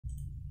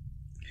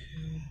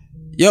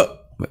Yo,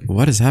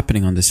 what is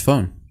happening on this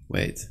phone?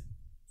 Wait.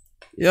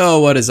 Yo,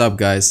 what is up,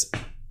 guys?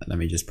 Let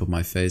me just put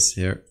my face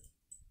here.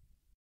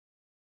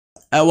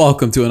 And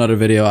welcome to another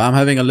video. I'm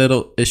having a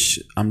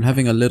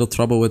little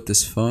trouble with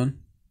this phone.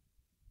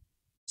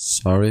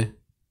 Sorry.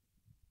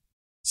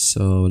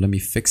 So let me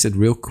fix it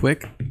real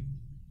quick.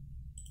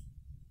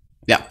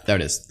 Yeah, there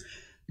it is.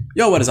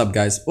 Yo, what is up,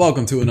 guys?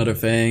 Welcome to another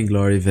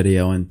Vainglory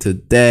video, and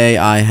today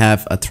I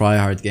have a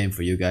tryhard game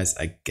for you guys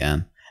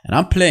again. And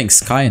I'm playing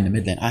Skye in the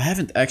mid lane. I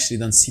haven't actually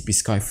done CP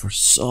Skye for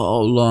so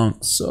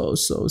long. So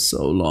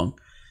long.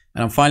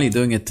 And I'm finally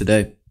doing it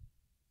today.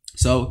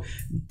 So,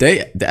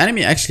 the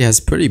enemy actually has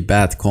pretty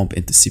bad comp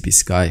into CP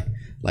Skye.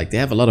 Like, they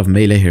have a lot of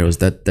melee heroes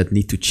that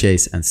need to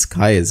chase, and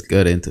Skye is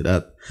good into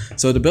that.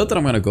 So the build that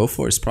I'm gonna go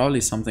for is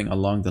probably something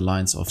along the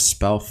lines of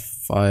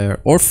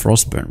Spellfire or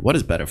Frostburn. What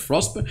is better?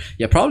 Frostburn?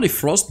 Yeah, probably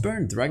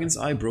Frostburn, Dragon's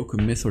Eye,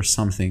 Broken Myth or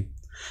something.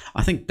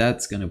 I think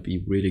that's gonna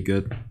be really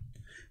good.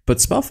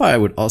 But Spellfire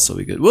would also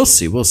be good. We'll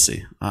see, we'll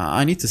see.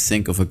 I need to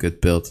think of a good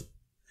build.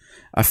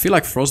 I feel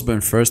like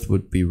Frostburn first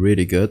would be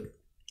really good.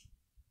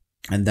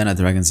 And then a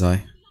Dragon's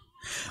Eye.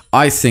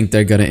 I think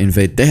they're gonna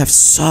invade. They have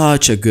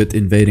such a good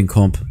invading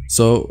comp.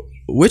 So,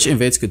 which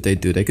invades could they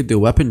do? They could do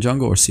weapon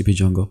jungle or CP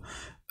jungle.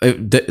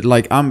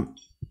 I'm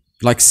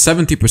like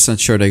 70%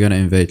 sure they're gonna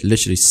invade.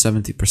 Literally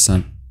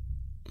 70%.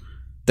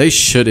 They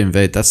should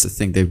invade. That's the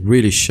thing. They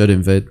really should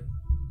invade.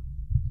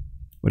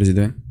 What is he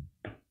doing?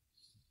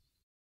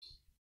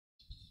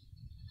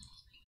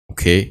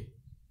 Okay.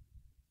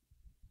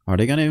 Are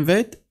they gonna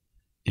invade?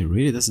 It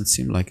really doesn't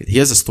seem like it. He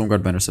has a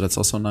Stormguard banner, so that's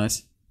also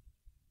nice.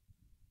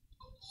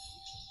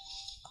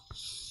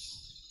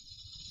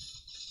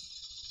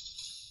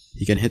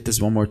 He can hit this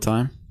one more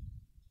time.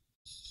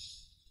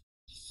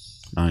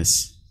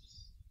 Nice.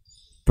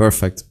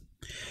 Perfect.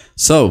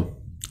 So,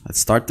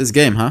 let's start this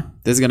game, huh?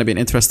 This is gonna be an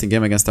interesting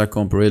game against our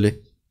comp, really.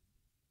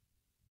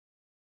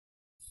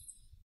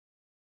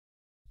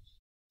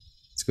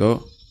 Let's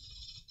go.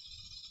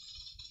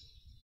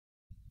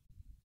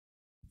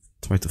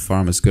 Try to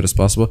farm as good as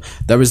possible.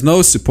 There is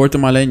no support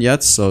in my lane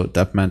yet, so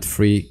that meant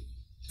free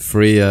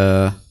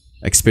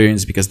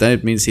experience, because then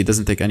it means he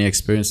doesn't take any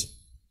experience.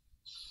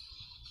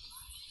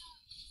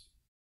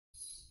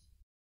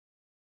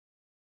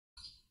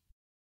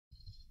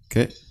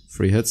 Okay,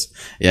 free hits.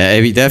 Yeah,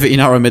 they have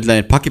Inara mid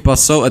lane.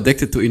 Pakipa's so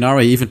addicted to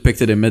Inara, he even picked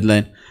it in mid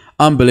lane.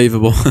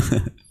 Unbelievable.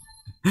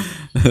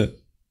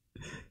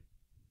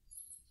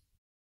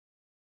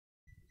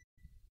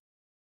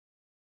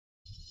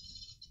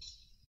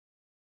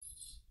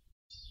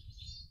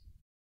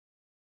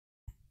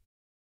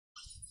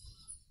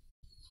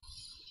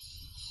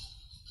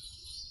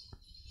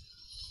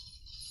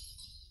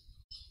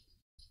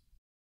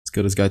 Let's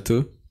kill this guy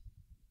too.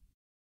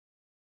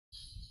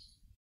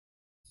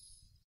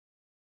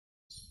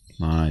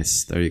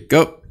 Nice, there you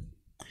go.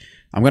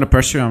 I'm gonna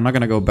pressure him. I'm not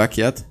gonna go back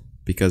yet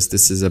because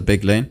this is a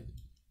big lane.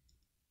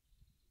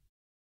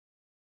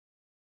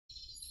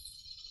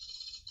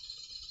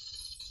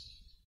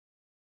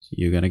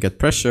 You're gonna get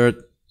pressured.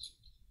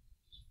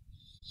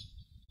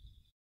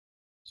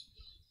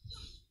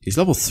 He's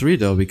level 3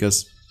 though,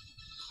 because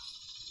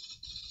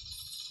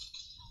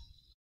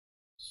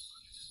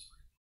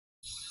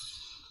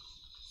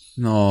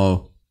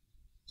no.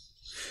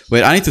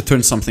 Wait, I need to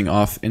turn something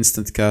off.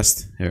 Instant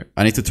cast. Here.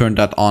 I need to turn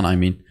that on, I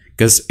mean.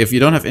 Because if you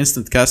don't have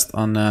instant cast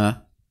on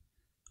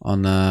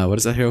what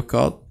is that hero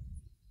called?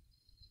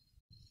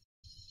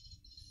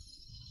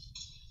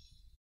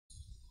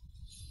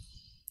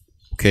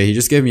 Okay, he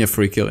just gave me a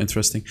free kill.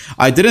 Interesting.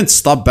 I didn't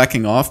stop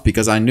backing off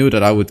because I knew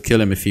that I would kill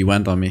him if he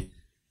went on me.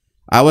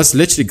 I was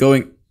literally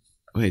going...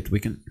 Wait, we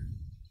can...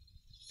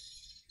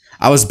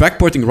 I was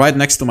backporting right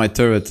next to my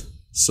turret.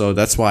 So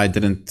that's why I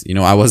didn't... You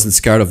know, I wasn't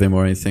scared of him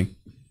or anything.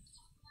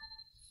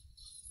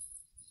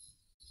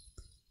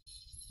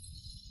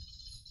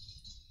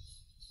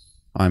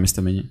 Oh, I missed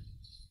a minion.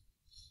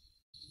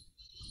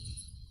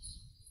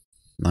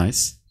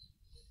 Nice.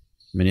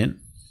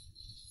 Minion.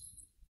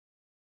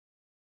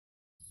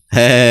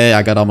 Hey,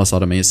 I got almost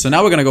all the minions. So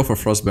now we're gonna go for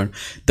Frostburn.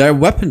 Their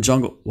weapon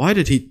jungle. Why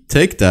did he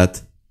take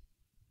that?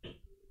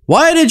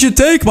 Why did you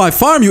take my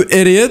farm, you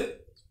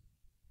idiot?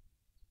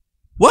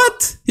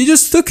 What? He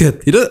just took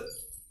it. He did.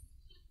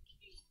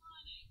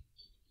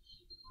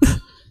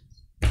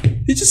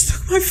 He just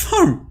took my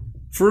farm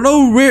for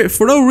no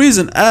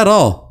reason at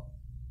all.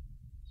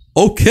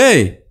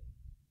 Okay.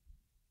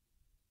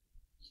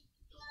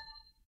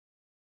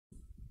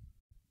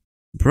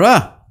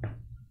 Bruh.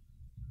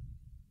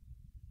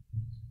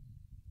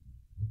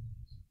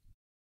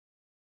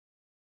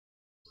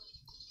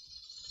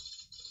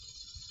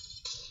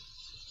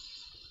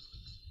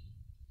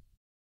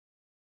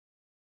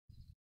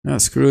 Yeah,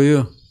 screw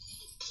you.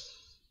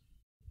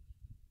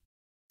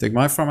 Take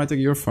my farm, I take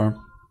your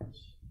farm.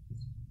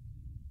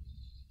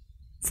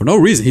 For no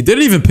reason. He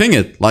didn't even ping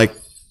it. Like,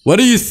 what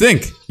do you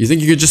think? You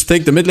think you could just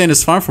take the mid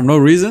laner's farm for no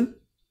reason?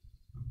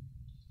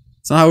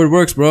 That's not how it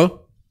works,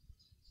 bro.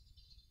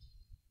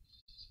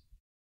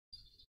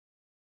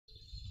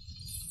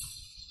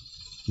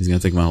 He's gonna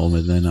take my whole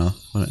mid lane now.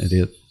 What an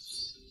idiot.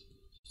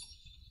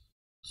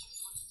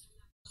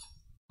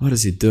 What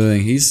is he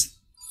doing?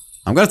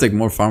 I'm gonna take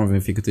more farm of him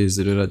if he continues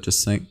to do that,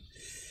 just saying.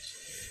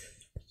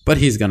 But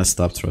he's gonna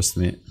stop, trust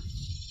me.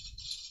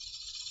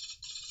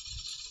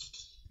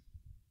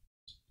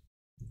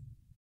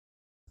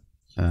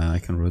 I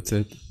can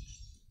rotate.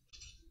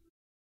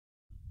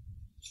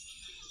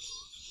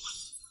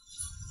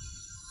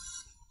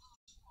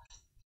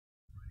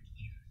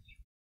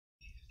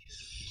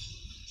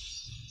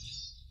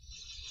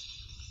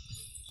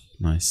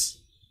 Nice.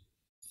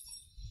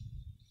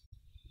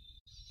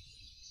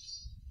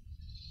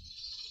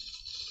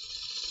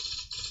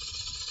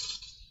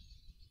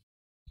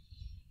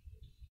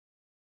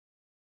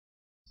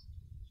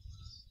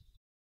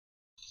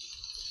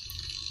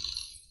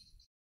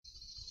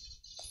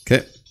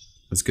 Okay,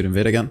 let's good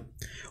invade again.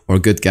 Or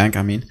good gank,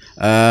 I mean.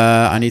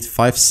 I need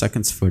 5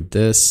 seconds for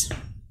this.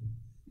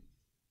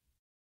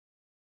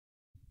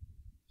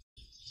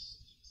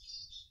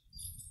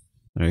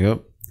 There you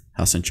go.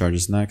 House and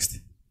charges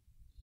next.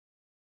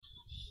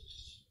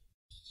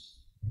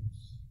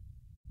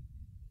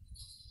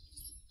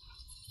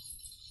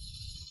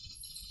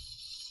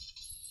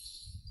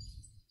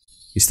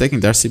 He's taking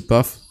Darcy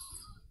buff.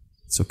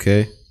 It's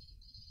okay.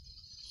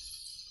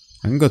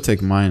 I can go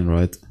take mine,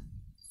 right?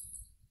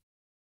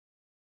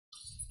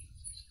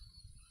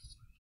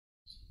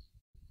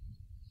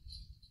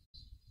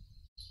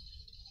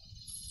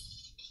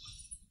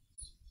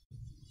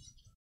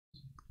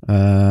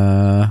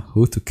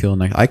 Who to kill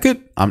next? I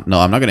could. No,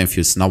 I'm not gonna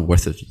infuse. It's not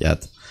worth it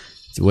yet.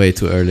 It's way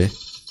too early.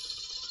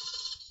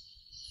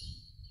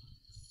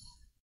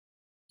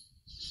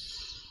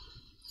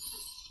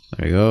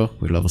 There you go.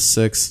 We're level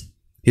 6.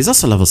 He's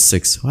also level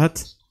 6.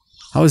 What?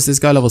 How is this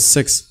guy level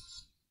 6?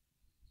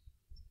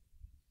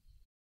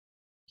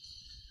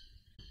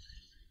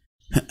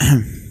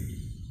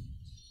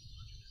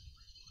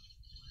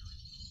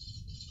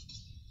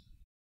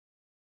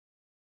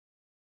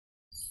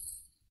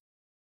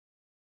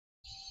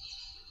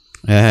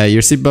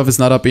 Your seat buff is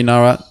not up,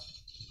 Inara.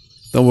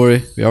 Don't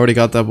worry, we already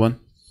got that one.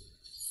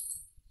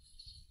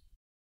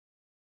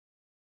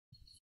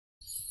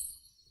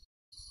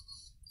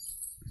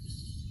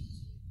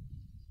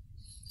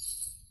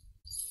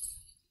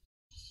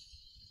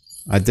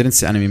 I didn't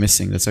see enemy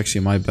missing. That's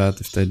actually my bad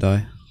if they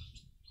die.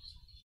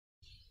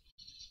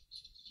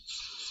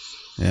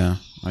 Yeah,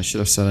 I should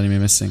have said enemy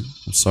missing.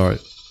 I'm sorry.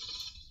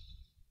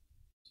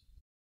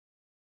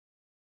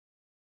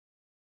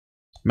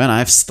 Man, I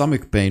have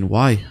stomach pain.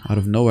 Why? Out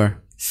of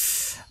nowhere.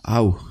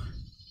 Ow.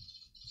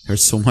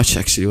 Hurts so much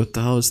actually. What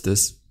the hell is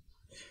this?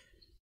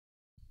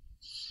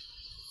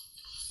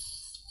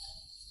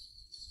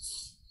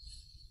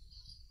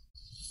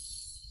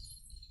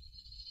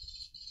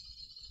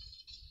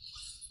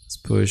 Let's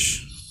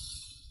push.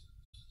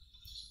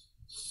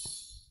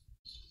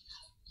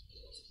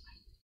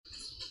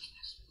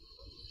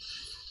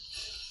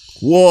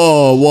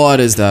 Whoa, what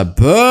is that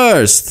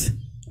burst?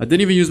 I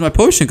didn't even use my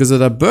potion because of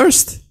that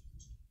burst.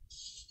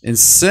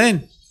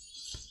 Insane.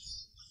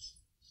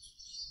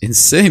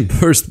 Insane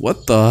burst.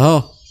 What the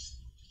hell?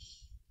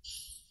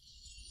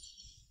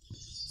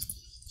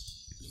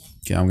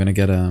 Okay, I'm gonna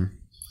get a...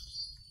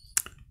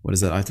 What is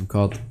that item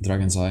called?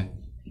 Dragon's Eye.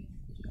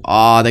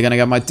 Ah, they're gonna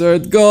get my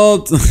third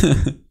gold.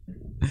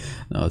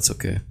 No, it's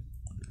okay.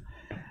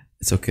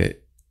 It's okay.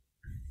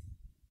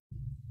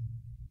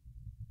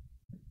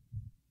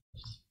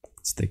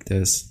 Let's take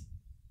this.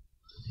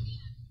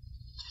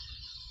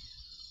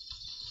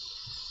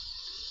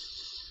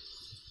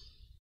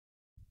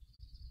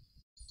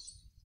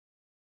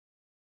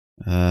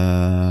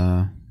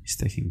 He's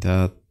taking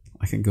that.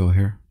 I can go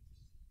here.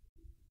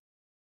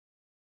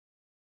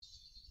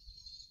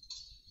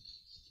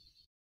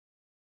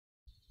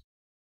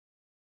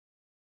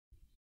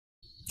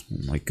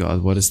 Oh my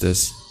god, what is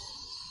this?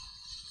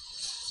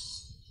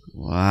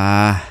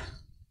 Wow.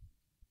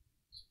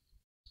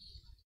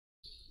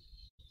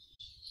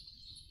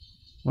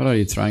 What are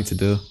you trying to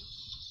do?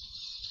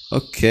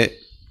 Okay.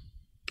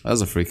 That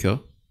was a free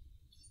kill.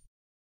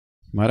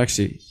 Might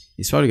actually...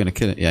 He's probably gonna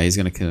kill him. Yeah, he's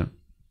gonna kill him.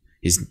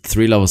 He's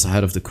 3 levels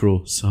ahead of the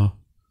crew, so...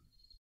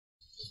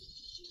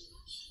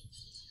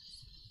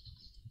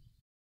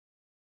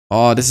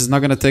 Oh, this is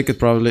not gonna take it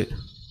probably.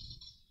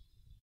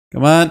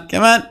 Come on,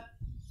 come on!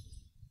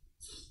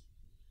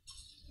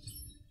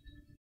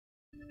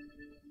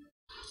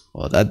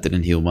 Well, that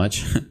didn't heal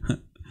much.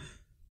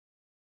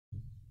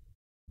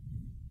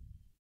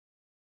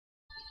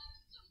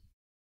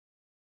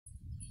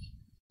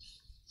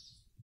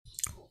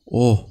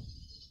 Oh.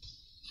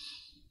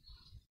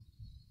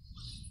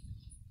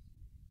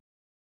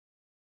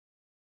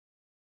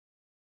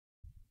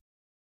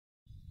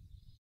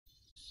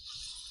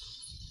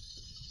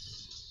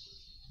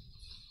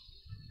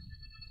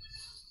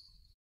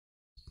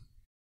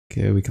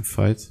 Okay, we can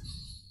fight.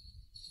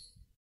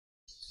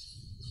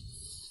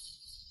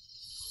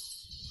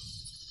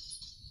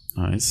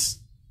 Nice.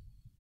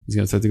 He's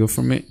gonna try to go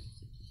for me.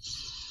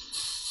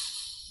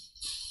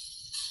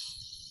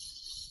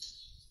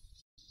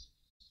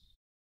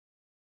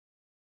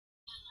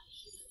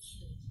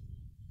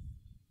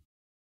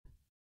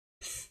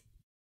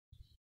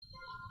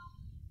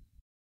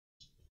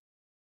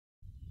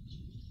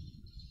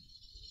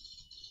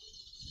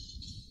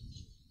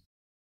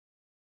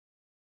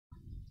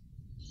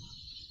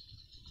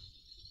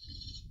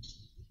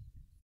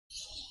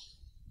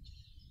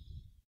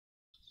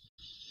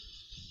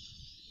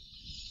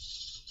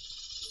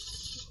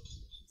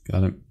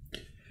 Got him.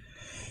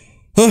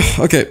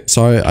 Okay,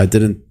 sorry I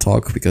didn't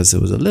talk because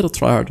it was a little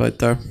tryhard right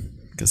there.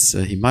 Because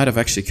he might have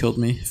actually killed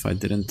me if I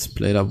didn't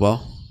play that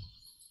well.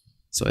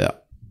 So yeah.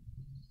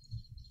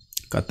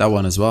 Got that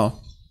one as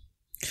well.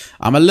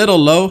 I'm a little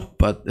low,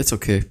 but it's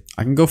okay.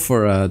 I can go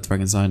for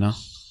Dragon's Eye now.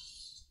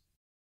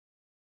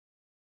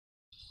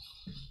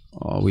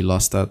 Oh, we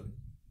lost that.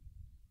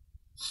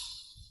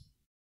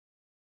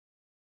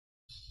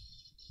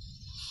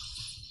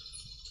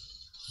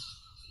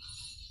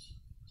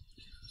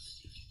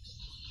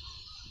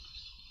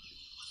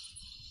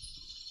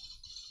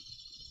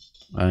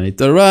 I need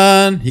to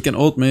run. He can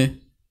ult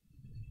me.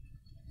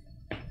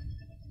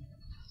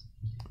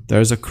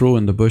 There's a crew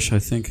in the bush, I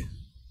think.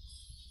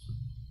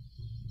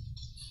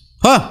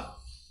 Huh!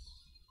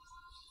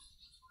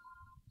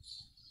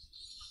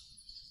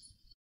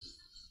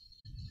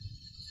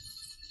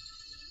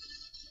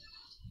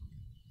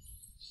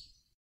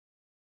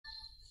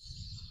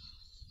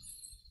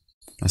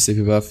 I see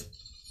you, buff.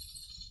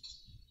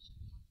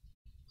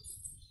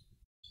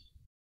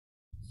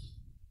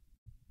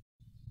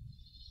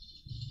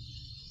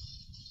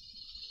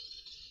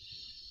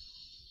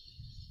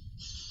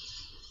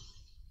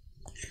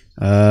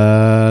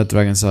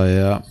 Dragon's Eye,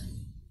 yeah.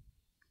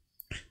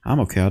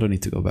 I'm okay, I don't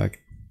need to go back.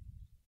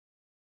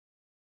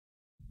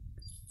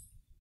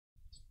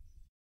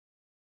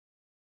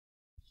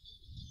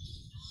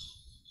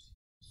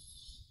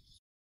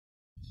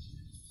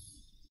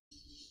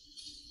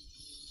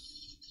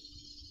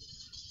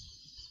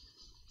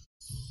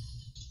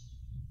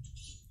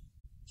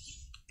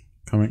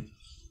 Coming.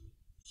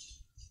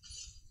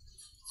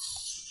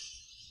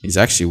 He's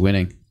actually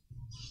winning.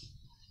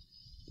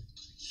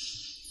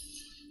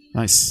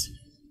 Nice.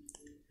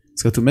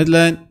 Let's go to mid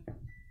lane.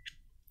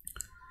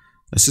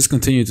 Let's just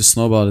continue to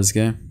snowball this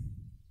game.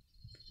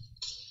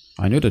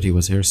 I knew that he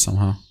was here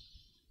somehow.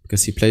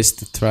 Because he placed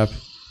the trap.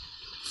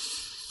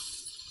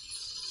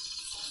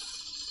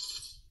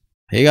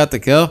 He got the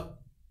kill.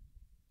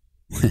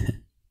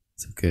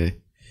 It's okay.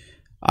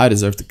 I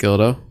deserve the kill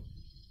though.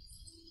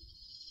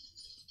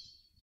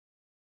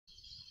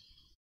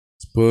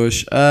 Let's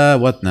push.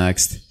 What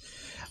next?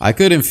 I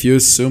could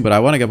infuse soon, but I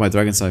want to get my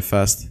Dragon's Eye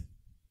fast.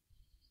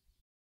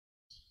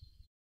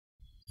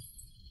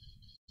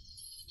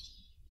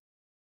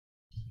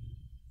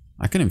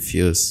 I can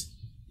infuse.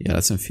 Yeah,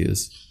 let's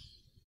infuse.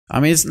 I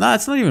mean, it's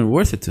not even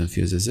worth it to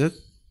infuse, is it?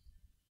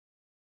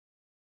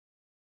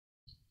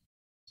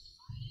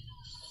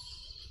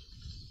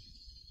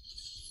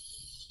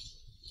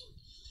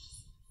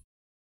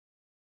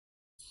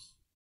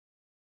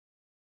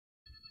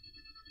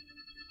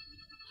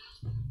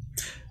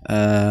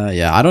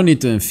 Yeah, I don't need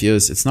to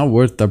infuse. It's not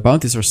worth. Their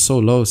bounties are so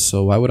low,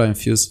 so why would I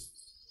infuse?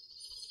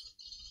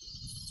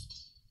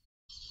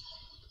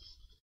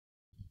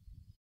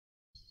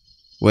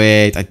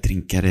 Wait, I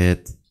didn't get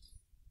it.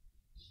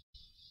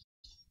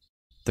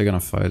 They're gonna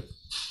fight.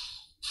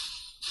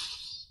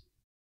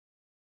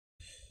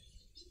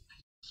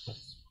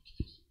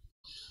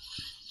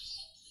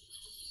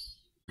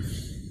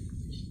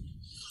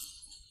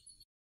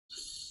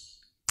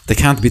 They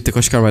can't beat the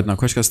Koshka right now.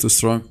 Koshka's too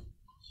strong.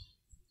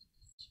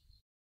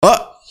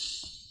 Oh!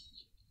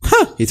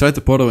 Huh! He tried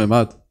to portal him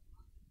out.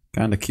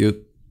 Kinda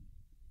cute.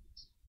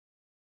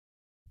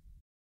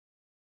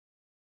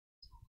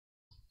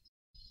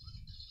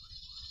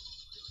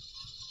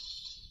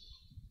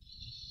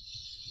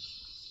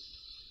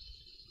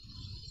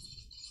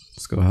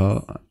 Let's go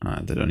help.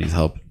 They don't need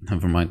help.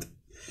 Never mind.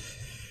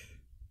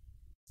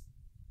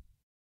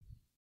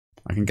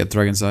 I can get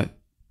Dragon's Eye.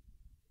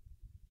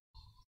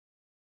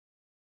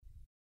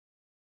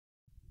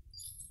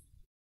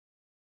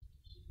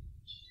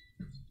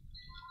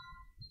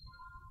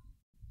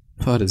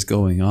 What is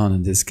going on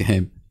in this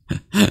game?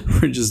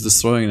 We're just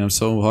destroying them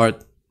so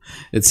hard.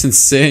 It's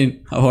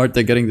insane how hard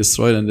they're getting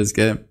destroyed in this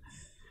game.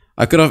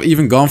 I could have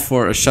even gone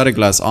for a Shatter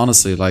Glass,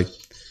 honestly. Like,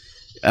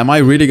 am I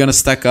really gonna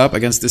stack up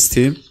against this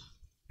team?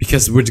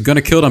 Because we're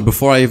gonna kill them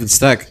before I even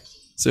stack.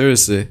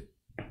 Seriously.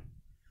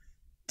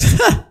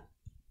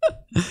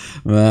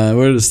 Man,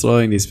 we're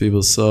destroying these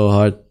people so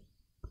hard.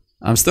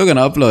 I'm still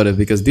gonna upload it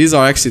because these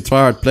are actually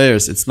tryhard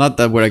players. It's not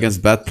that we're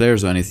against bad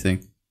players or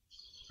anything.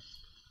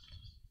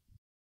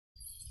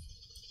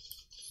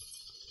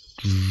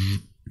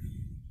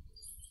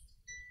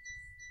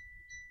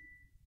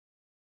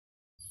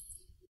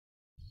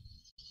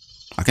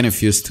 I can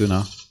infuse too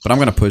now, but I'm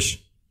gonna push.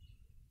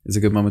 It's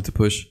a good moment to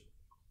push.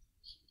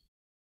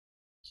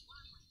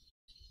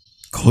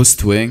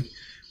 Ghost Wing?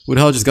 Who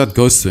the hell just got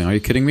Ghost Wing? Are you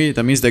kidding me?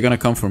 That means they're gonna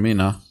come for me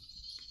now.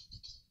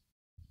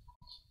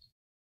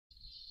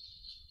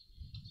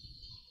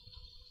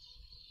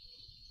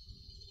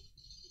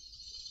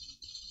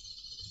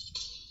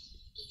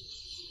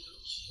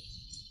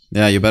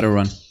 Yeah, you better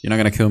run. You're not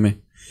gonna kill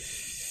me.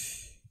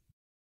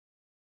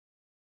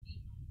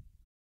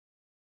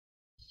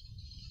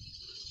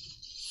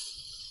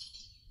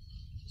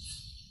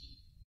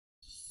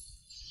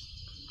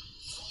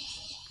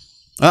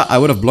 Ah, I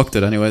would have blocked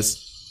it anyways.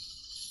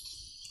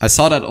 I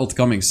saw that ult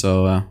coming,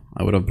 so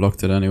I would have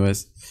blocked it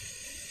anyways.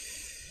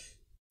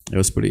 It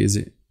was pretty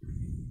easy.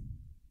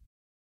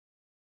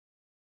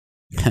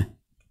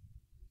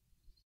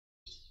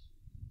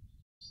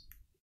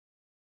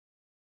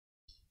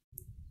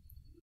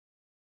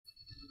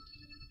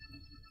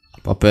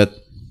 Pop it.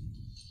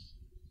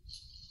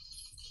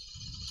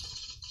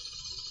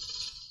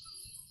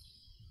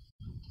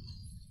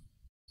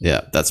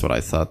 Yeah, that's what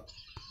I thought.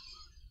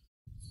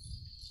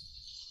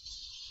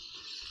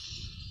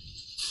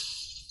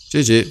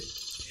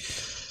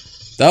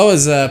 GG. That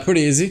was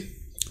pretty easy.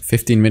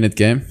 15-minute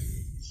game.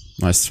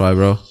 Nice try,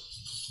 bro.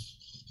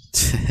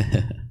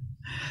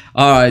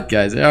 Alright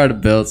guys, here are the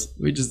builds.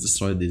 We just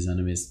destroyed these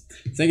enemies.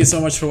 Thank you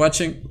so much for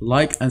watching.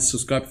 Like and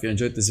subscribe if you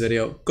enjoyed this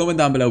video. Comment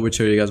down below which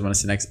area you guys want to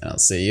see next. And I'll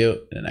see you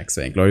in the next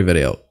Vainglory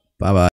video. Bye bye.